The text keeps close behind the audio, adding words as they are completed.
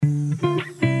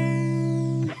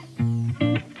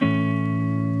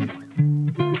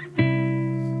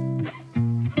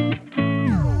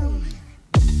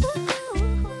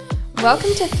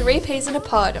Welcome to 3 Peas in a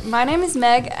Pod. My name is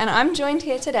Meg and I'm joined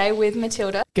here today with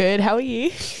Matilda. Good, how are you?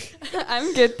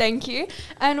 I'm good, thank you.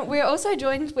 And we're also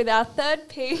joined with our third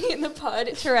P in the pod,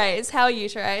 Therese. How are you,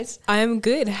 Therese? I am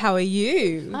good. How are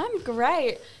you? I'm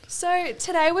great. So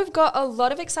today we've got a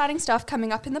lot of exciting stuff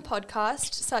coming up in the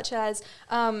podcast, such as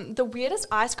the weirdest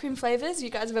ice cream flavours you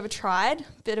guys have ever tried.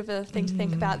 Bit of a thing to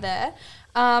think about there.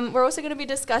 We're also going to be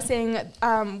discussing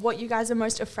what you guys are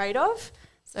most afraid of.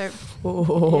 So,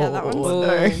 yeah, that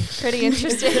one's pretty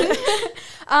interesting.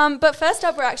 But first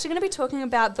up, we're actually going to be talking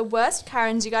about the worst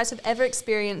Karens you guys have ever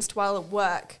experienced while at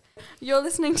work. You're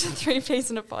listening to 3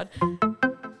 Peas in a Pod.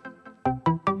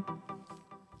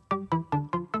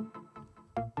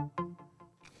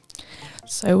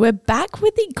 So we're back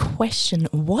with the question,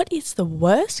 what is the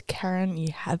worst Karen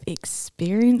you have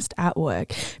experienced at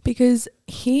work? Because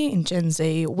here in Gen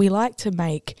Z, we like to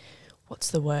make,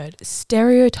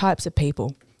 stereotypes of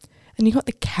people. And you got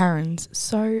the Karens.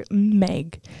 So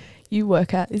Meg, you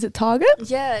work at, is it Target?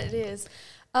 Yeah, it is.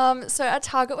 So at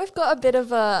Target, we've got a bit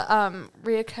of a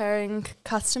reoccurring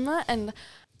customer, and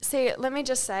see, let me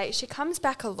just say, she comes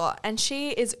back a lot, and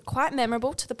she is quite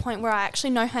memorable to the point where I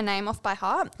actually know her name off by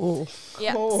heart. Oh.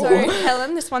 Yeah. So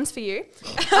Helen, this one's for you.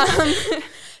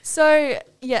 So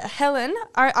yeah, Helen,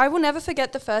 I will never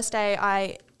forget the first day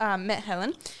I met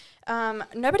Helen.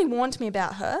 Nobody warned me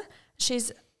about her.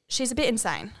 She's a bit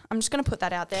insane. I'm just going to put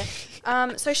that out there.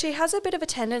 So she has a bit of a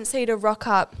tendency to rock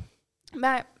up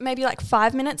maybe like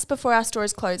 5 minutes before our store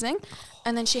is closing,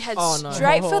 and then she heads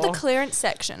straight for the clearance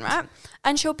section, right?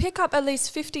 And she'll pick up at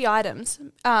least 50 items,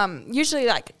 usually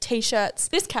like T-shirts.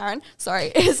 This Karen,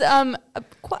 is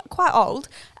quite old,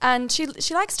 and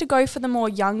she likes to go for the more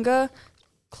younger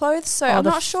clothes, so I'm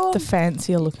not sure. The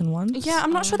fancier looking ones? Yeah,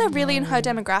 I'm not sure they're really in her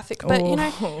demographic, but, you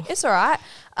know, it's all right.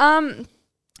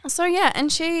 So, yeah,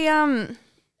 and she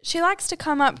likes to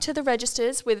come up to the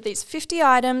registers with these 50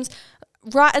 items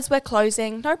right as we're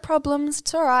closing. No problems,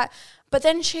 it's all right. But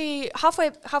then she, halfway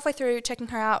through checking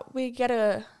her out, we get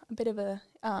a bit of a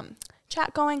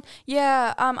chat going.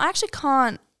 Yeah, I actually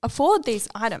can't afford these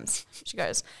items, she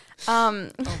goes. Oh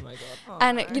my God.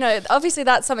 And, you know, obviously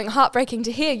that's something heartbreaking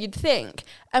to hear, you'd think.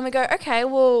 And we go, okay,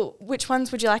 well, which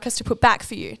ones would you like us to put back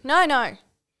for you? No,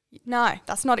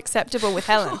 that's not acceptable with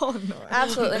Helen. Oh, no.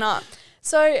 Absolutely not.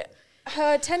 So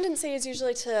her tendency is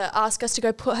usually to ask us to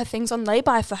go put her things on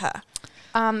lay-by for her.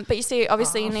 But you see,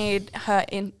 obviously you need her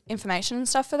information and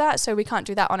stuff for that, so we can't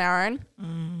do that on our own.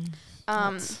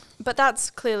 But that's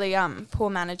clearly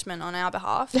poor management on our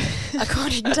behalf,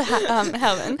 according to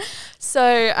Helen.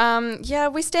 So yeah,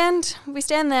 we stand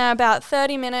there about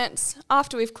 30 minutes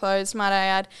after we've closed, might I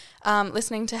add,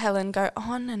 listening to Helen go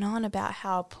on and on about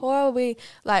how poor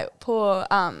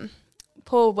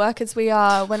workers we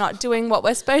are. We're not doing what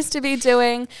we're supposed to be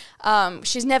doing.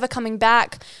 She's never coming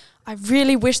back. I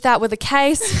really wish that were the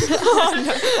case.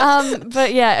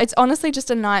 But yeah, it's honestly just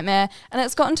a nightmare. And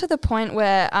it's gotten to the point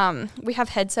where we have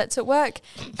headsets at work,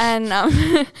 and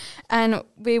and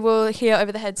we will hear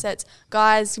over the headsets,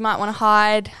 guys, you might want to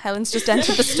hide. Helen's just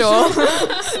entered the store.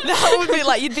 That would be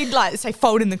like, you'd be like, say,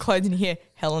 folding the clothes and you hear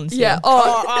Helen's here.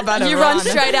 Yeah. You run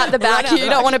straight out the back. You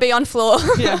don't want to be on floor.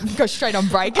 Yeah, go straight on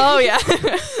break. Oh, yeah.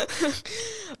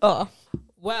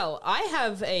 Well, I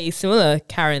have a similar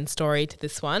Karen story to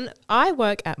this one. I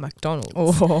work at McDonald's.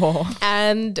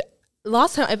 And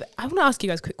last time, I want to ask you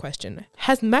guys a quick question.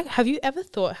 Has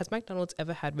McDonald's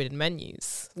ever had written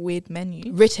menus? Weird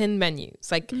menus? Written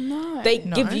menus. Like, no. they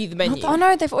give you the menu. Oh,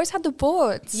 no, they've always had the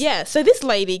boards. Yeah, so this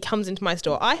lady comes into my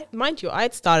store. I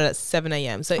had started at 7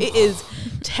 a.m. So it is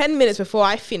 10 minutes before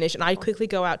I finish, and I quickly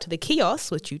go out to the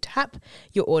kiosk, which you tap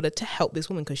your order to help this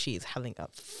woman because she is having a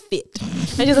fit.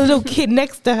 And there's a little kid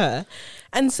next to her.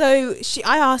 And so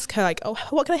I ask her, like, oh,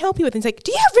 what can I help you with? And she's like,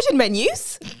 do you have written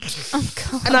menus? Oh,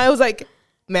 God. And I was like,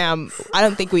 ma'am, I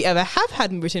don't think we ever have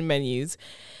had written menus.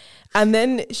 And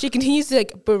then she continues to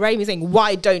like berate me saying,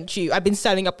 why don't you? I've been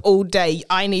standing up all day.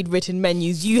 I need written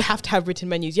menus. You have to have written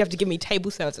menus. You have to give me table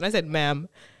service. And I said, ma'am,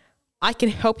 I can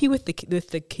help you with the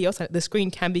kiosk. The screen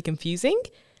can be confusing,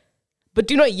 but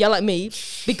do not yell at me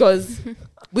because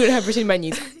we don't have written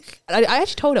menus. I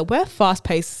actually told her, we're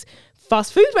fast-paced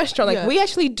fast food restaurant. Like, we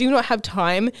actually do not have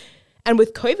time. And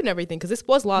with COVID and everything, because this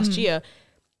was last year,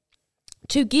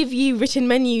 to give you written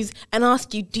menus and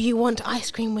ask you, do you want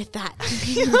ice cream with that?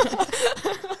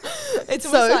 It's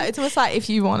almost like if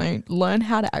you want to learn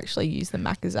how to actually use the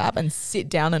Macca's app and sit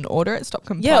down and order it, stop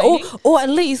complaining. Yeah, or at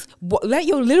least let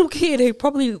your little kid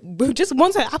who just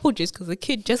wants an apple juice, because the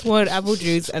kid just wanted apple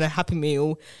juice and a Happy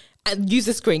Meal, and use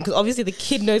the screen because obviously the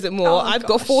kid knows it more. I've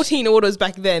got 14 orders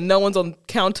back then. No one's on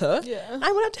counter. Yeah.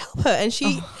 I went out to help her, and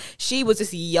she was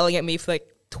just yelling at me for like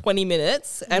 20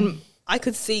 minutes, and I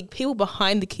could see people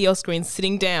behind the kiosk screen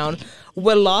sitting down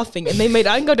were laughing, and they made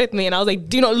eye contact with me, and I was like,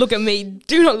 do not look at me,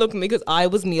 because I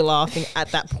was near laughing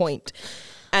at that point.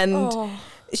 And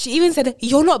she even said,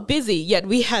 you're not busy, yet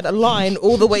we had a line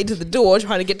all the way to the door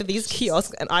trying to get to these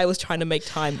kiosks, and I was trying to make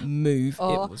time move.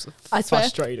 It was I swear,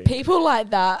 frustrating. people like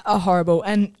that are horrible.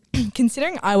 And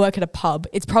considering I work at a pub,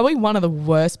 it's probably one of the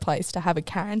worst places to have a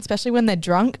Karen, especially when they're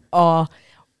drunk.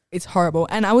 It's horrible.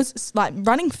 And I was like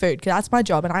running food because that's my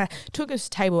job. And I took this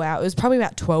table out. It was probably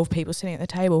about 12 people sitting at the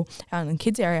table out in the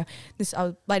kids area. This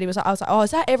lady was like, I was like, oh,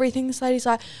 is that everything? This lady's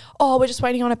like, oh, we're just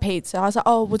waiting on a pizza. I was like,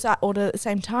 oh, was that ordered at the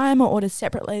same time or ordered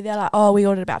separately? They're like, oh, we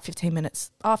ordered about 15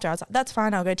 minutes after. I was like, that's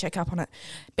fine. I'll go check up on it.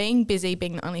 Being busy,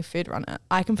 being the only food runner,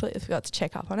 I completely forgot to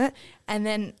check up on it. And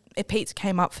then a pizza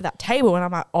came up for that table and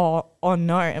I'm like, oh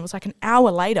no. And it was like an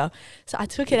hour later. So I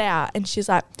took it out and she's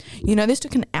like, this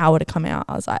took an hour to come out.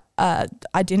 I was like,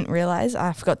 I didn't realize.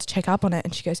 I forgot to check up on it.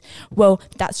 And she goes, well,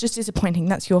 that's just disappointing.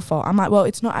 That's your fault. I'm like, well,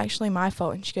 it's not actually my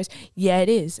fault. And she goes, yeah, it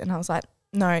is. And I was like,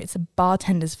 no, it's a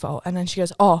bartender's fault. And then she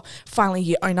goes, oh, finally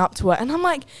you own up to it. And I'm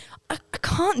like, I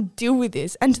can't deal with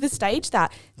this. And to the stage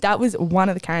that was one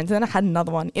of the Karens. And then I had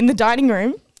another one in the dining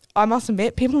room. I must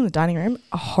admit, people in the dining room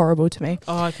are horrible to me.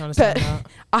 Oh, I can understand that.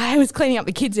 I was cleaning up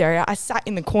the kids area. I sat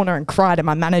in the corner and cried, and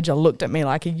my manager looked at me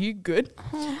like, are you good?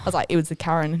 I was like, it was the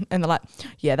Karen. And they're like,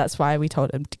 yeah, that's why we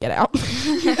told him to get out.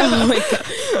 Oh my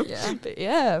God. Yeah. But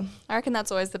yeah. I reckon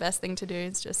that's always the best thing to do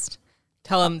is just,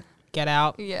 Tell him, get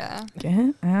out. yeah.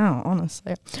 Get out,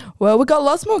 honestly. Well, we've got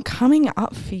lots more coming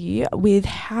up for you with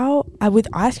with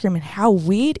ice cream and how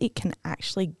weird it can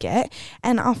actually get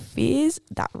and our fears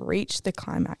that reach the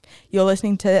climax. You're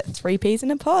listening to 3 Peas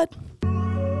in a Pod.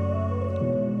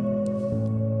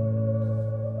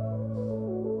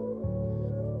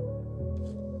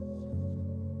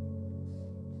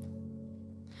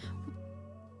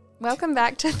 Welcome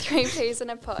back to 3 Peas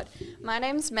in a Pod. My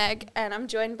name's Meg and I'm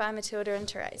joined by Matilda and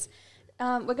Therese.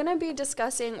 We're going to be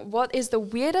discussing what is the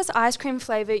weirdest ice cream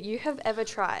flavour you have ever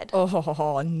tried.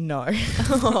 Oh, no.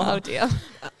 Oh dear.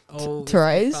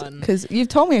 Therese, because you've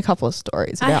told me a couple of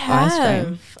stories about ice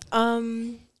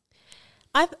cream.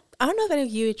 I don't know if any of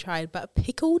you have tried, but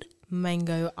pickled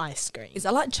mango ice cream. Is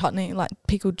that like chutney, like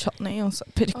pickled chutney or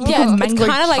something? Yeah, it's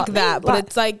kind of like that, but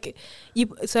it's like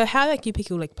so how like you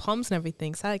pickle like plums and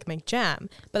everything, so like make jam,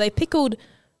 but they pickled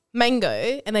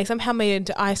mango and they somehow made it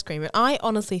into ice cream. And I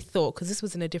honestly thought, because this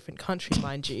was in a different country,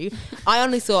 mind you, I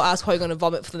honestly thought I was probably going to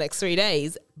vomit for the next 3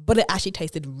 days, but it actually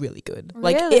tasted really good.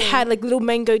 Like it had like little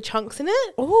mango chunks in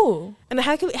it. Oh, and it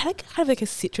had kind of like a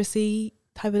citrusy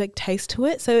type of like taste to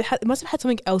it. So it must have had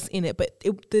something else in it, but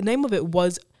the name of it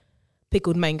was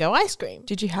pickled mango ice cream.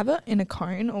 Did you have it in a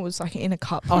cone or was like in a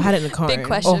cup? Oh, I had it in a cone. Big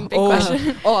question. Oh,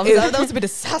 that was a bit of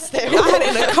sass there. I had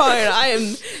it in a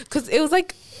cone. Because it was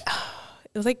like,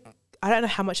 I don't know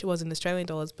how much it was in Australian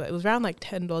dollars, but it was around like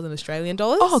 $10 in Australian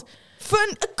dollars. Oh, for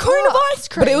a cone of ice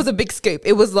cream. But it was a big scoop.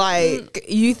 It was like,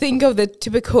 you think of the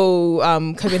typical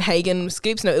Copenhagen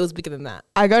scoops. No, it was bigger than that.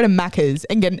 I go to Macca's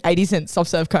and get an 80-cent soft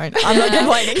serve cone. I'm not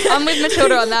complaining. I'm with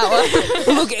Matilda on that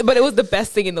one. Look, but it was the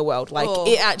best thing in the world. Like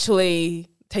it actually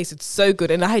tasted so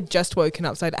good. And I had just woken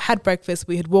up. So I had breakfast.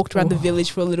 We had walked around the village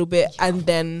for a little bit. And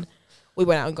then we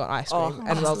went out and got ice cream.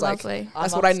 And I was lovely. like,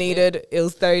 that's what I needed. It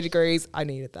was 30 degrees. I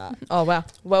needed that. Oh, wow.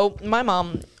 Well, my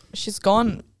mum, she's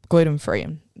gone gluten-free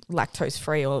and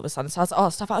lactose-free all of a sudden. So I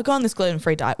was like, I'll go on this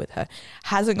gluten-free diet with her.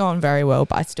 Hasn't gone very well,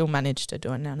 but I still managed to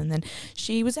do it now and then.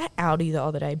 She was at Aldi the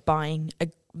other day buying a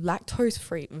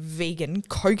lactose-free vegan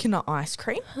coconut ice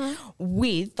cream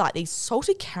with like these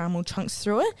salted caramel chunks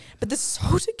through it. But the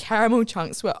salted caramel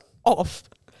chunks were off.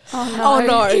 Oh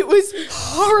no. It was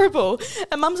horrible.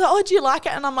 And Mum's like, oh, do you like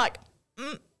it? And I'm like,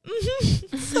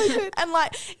 so good. And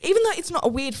like, even though it's not a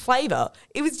weird flavour,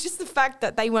 it was just the fact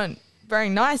that they weren't very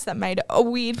nice that made it a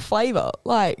weird flavour,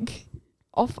 like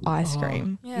off ice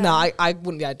cream. Yeah. No, I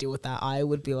wouldn't be able to deal with that. I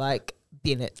would be like,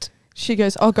 bin it. She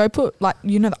goes, oh, go put like,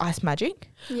 the Ice Magic?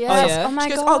 Yes. Oh my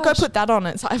she goes, gosh. oh, go put that on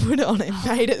it. So I put it on. It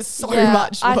made it so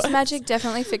much Ice worse. Magic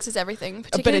definitely fixes everything,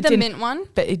 particularly the mint one.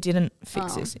 But it didn't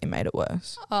fix this. It made it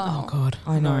worse. Oh God.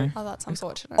 I know. Oh, that's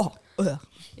unfortunate. Oh, ugh.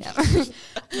 Yeah.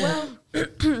 Well,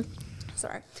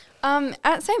 sorry.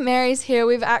 At St. Mary's here,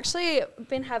 we've actually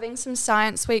been having some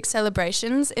Science Week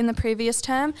celebrations in the previous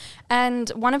term, and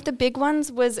one of the big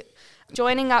ones was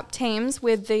joining up teams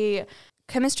with the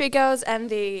chemistry girls and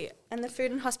the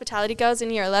food and hospitality girls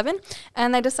in year 11,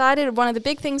 and they decided one of the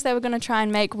big things they were going to try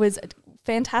and make was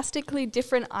fantastically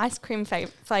different ice cream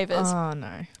flavors. Oh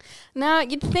no. Now,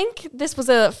 you'd think this was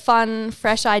a fun,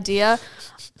 fresh idea.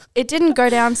 It didn't go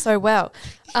down so well.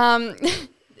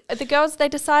 The girls, they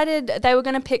decided they were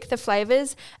going to pick the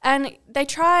flavors, and they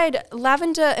tried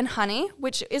lavender and honey,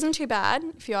 which isn't too bad,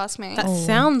 if you ask me. That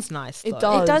sounds nice. It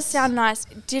though. It does sound nice.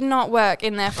 It did not work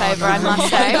in their favour, I must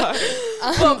say.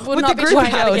 Would With not the be group of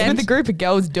trying that girls, again. with the group of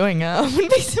girls doing it, I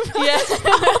wouldn't be surprised.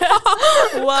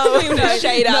 Whoa, no,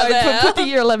 shade out there. Put the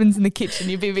year 11s in the kitchen.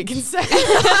 You'd be a bit concerned.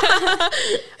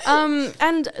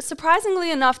 And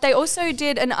surprisingly enough, they also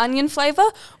did an onion flavour,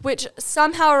 which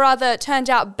somehow or other turned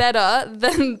out better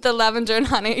than the lavender and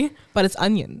honey. But it's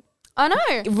onion. I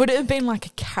know. Would it have been like a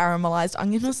caramelized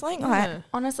onion or something? Like,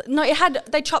 Honestly, no. It had.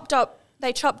 They chopped up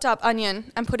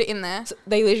onion and put it in there. So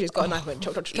they literally just got a knife and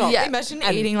chop, chop, chop. Yeah. imagine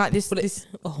And eating like this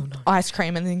Oh no. ice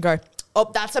cream and then go,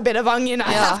 oh, that's a bit of onion.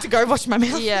 I have to go wash my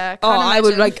mouth. Yeah. Oh, can't I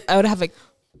would imagine. I would have like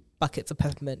buckets of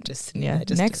peppermint just sitting Yeah. there.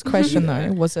 Just Next question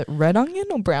though, was it red onion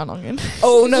or brown onion?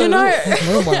 Oh no. You know,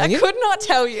 no, no, I onion. could not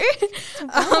tell you.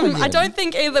 I don't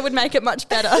think either would make it much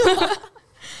better.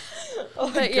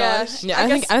 But yeah, Yeah, I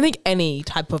don't think any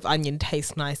type of onion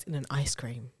tastes nice in an ice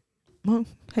cream. Well,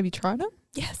 have you tried it?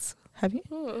 Yes. Have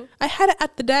you? I had it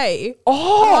at the day.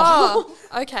 Oh,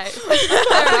 okay.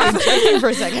 Fair enough. Joking for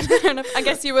a second. Fair enough. I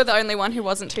guess you were the only one who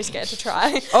wasn't too scared to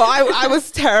try. Oh, I was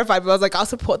terrified, but I was like, I'll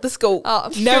support the school. Oh,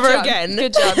 Never good job. again.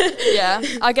 Good job. Yeah.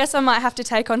 I guess I might have to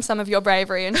take on some of your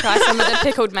bravery and try some of the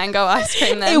pickled mango ice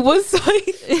cream then. It was so.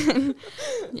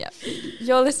 Yeah.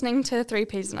 You're listening to 3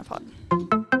 Peas in a Pod.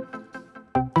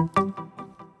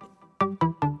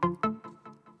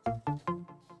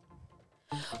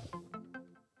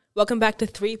 Welcome back to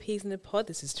 3 Peas in a Pod.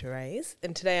 This is Therese,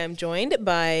 and today I'm joined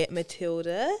by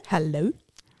Matilda Hello.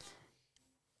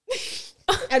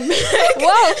 and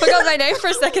Whoa, forgot my name for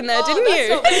a second there, didn't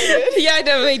you? Yeah, I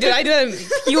definitely did. I did.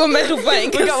 You were mental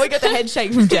blank. We got the head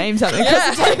shake from James. I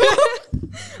think.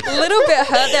 A little bit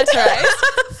hurt there, Therese.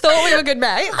 Thought we were good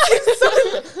mates.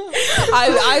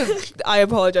 I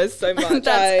apologize so much.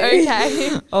 That's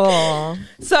okay. Oh.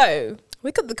 So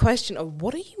we got the question of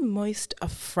what are you most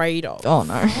afraid of? Oh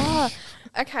no. Oh,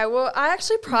 okay, well, I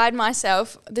actually pride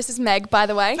myself. This is Meg, by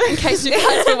the way, in case you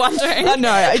guys were wondering.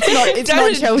 No, it's not. It's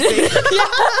not Chelsea.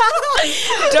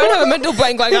 Don't have a mental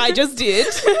blank like I just did.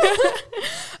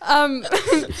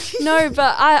 No,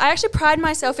 but I actually pride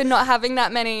myself in not having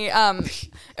that many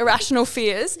irrational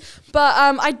fears. But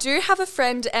I do have a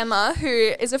friend, Emma, who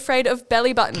is afraid of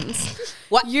belly buttons.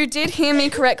 What? You did hear me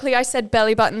correctly. I said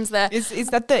belly buttons there. Is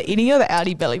that the innie or the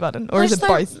outie belly button, or is it So,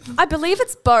 both? I believe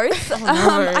it's both. no.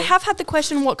 I have had the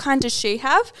question, what kind does she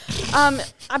have?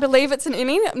 I believe it's an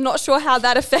innie. I'm not sure how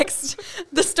that affects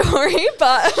the story,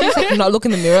 but Not look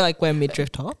in the mirror like we're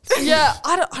midriff tops. yeah,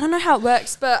 I don't know how it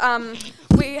works, but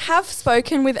we have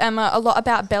spoken with Emma a lot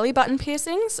about belly button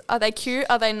piercings. Are they cute?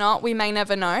 Are they not? We may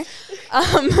never know.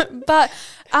 But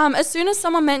as soon as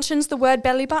someone mentions the word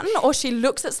belly button or she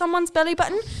looks at someone's belly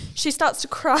button, she starts to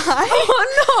cry.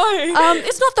 Oh no.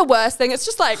 It's not the worst thing. It's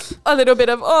just like a little bit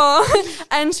of, oh,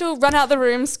 and she'll run out the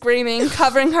room screaming,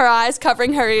 covering her eyes,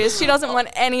 covering her ears. She doesn't want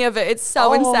any of it. It's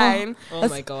so insane. Oh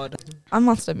my god. I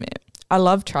must admit, I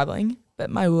love traveling, but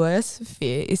my worst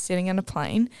fear is sitting on a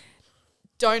plane.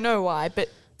 Don't know why, but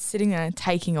sitting there and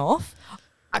taking off,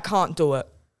 I can't do it.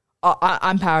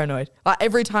 I'm paranoid. Like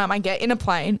every time I get in a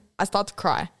plane, I start to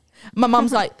cry. My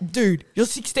mum's like, dude, you're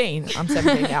 16. I'm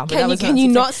 17 now. But Can you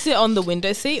not sit on the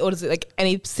window seat, or does it like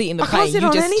any seat in the I plane? can't sit you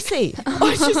on just any seat.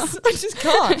 I just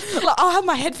can't. Like, I'll have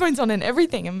my headphones on and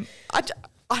everything, and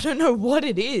I don't know what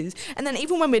it is. And then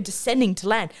even when we're descending to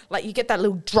land, like you get that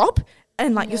little drop,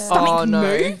 and like your stomach Oh, no.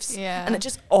 moves, Yeah. and it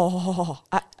just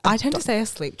I tend to stay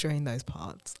asleep during those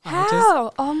parts.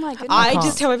 How? Oh my goodness. I can't.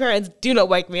 just tell my parents, do not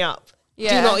wake me up.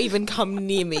 Yeah. Do not even come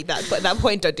near me. At that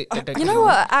point, don't. You know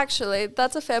what? Actually,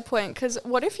 that's a fair point. Because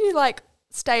what if you like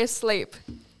stay asleep,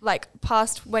 like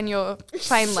past when your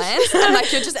plane lands, and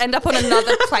like you just end up on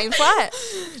another plane flight?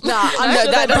 Nah, I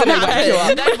know that doesn't wake you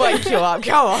up. That wake you up.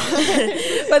 Go on.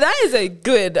 But that is a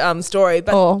good story.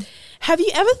 But Oh. have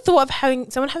you ever thought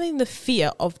of someone having the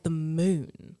fear of the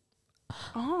moon?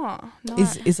 Oh, no.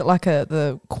 Is it like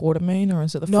the quarter moon, or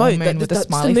is it the No, full moon with the that's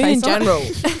smiley the moon face in on it?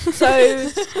 general. So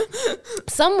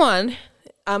someone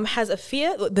has a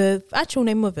fear. The actual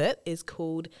name of it is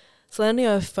called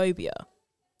selenophobia.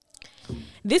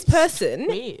 This person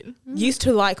Weird. used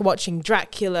to like watching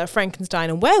Dracula, Frankenstein,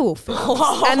 and werewolf films,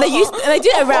 and they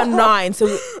did it around 9.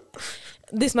 So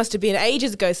this must have been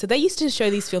ages ago. So they used to show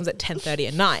these films at 10:30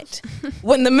 at night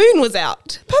when the moon was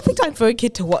out. Perfect time for a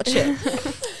kid to watch it.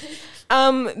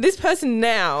 This person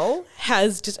now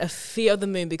has just a fear of the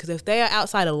moon because if they are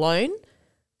outside alone,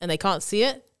 and they can't see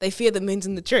it, they fear the moon's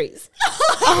in the trees.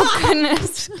 Oh,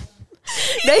 goodness. Is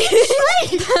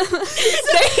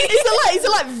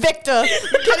it like Vector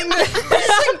getting the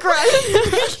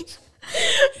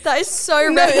That is so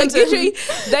No, random. literally,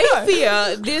 they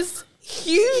fear this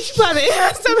huge planet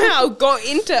has somehow got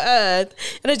into Earth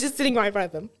and is just sitting right in front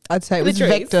of them. I'd say it was trees.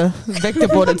 Vector. Vector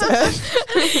brought it to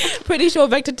Earth. Pretty sure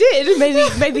Vector did.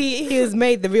 Maybe he has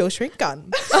made the real shrink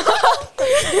gun.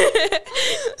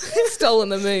 Stolen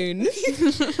the moon.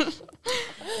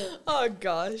 Oh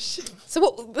gosh. So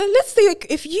let's see, like,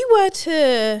 if you were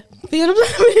to be on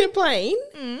a plane.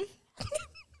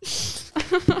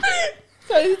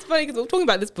 So it's funny because we were talking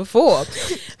about this before.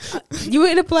 You were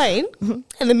in a plane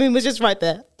and the moon was just right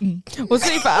there. Well,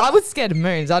 see, if I was scared of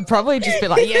moons, I'd probably just be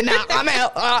like, yeah, nah, I'm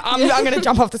out. I'm going to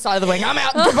jump off the side of the wing. I'm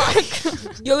out. Goodbye.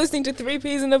 You're listening to 3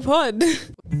 Peas in a Pod.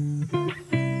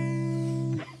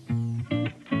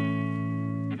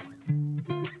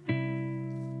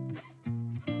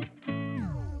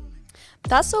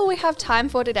 That's all we have time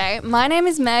for today. My name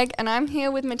is Meg and I'm here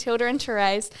with Matilda and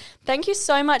Therese. Thank you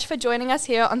so much for joining us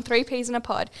here on 3 Peas in a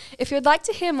Pod. If you'd like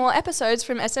to hear more episodes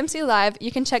from SMC Live,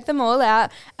 you can check them all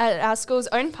out at our school's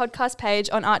own podcast page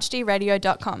on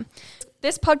archdradio.com.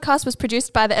 This podcast was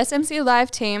produced by the SMC Live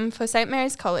team for St.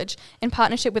 Mary's College in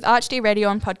partnership with ArchD Radio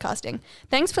and Podcasting.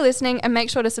 Thanks for listening and make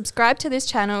sure to subscribe to this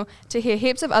channel to hear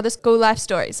heaps of other school life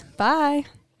stories. Bye.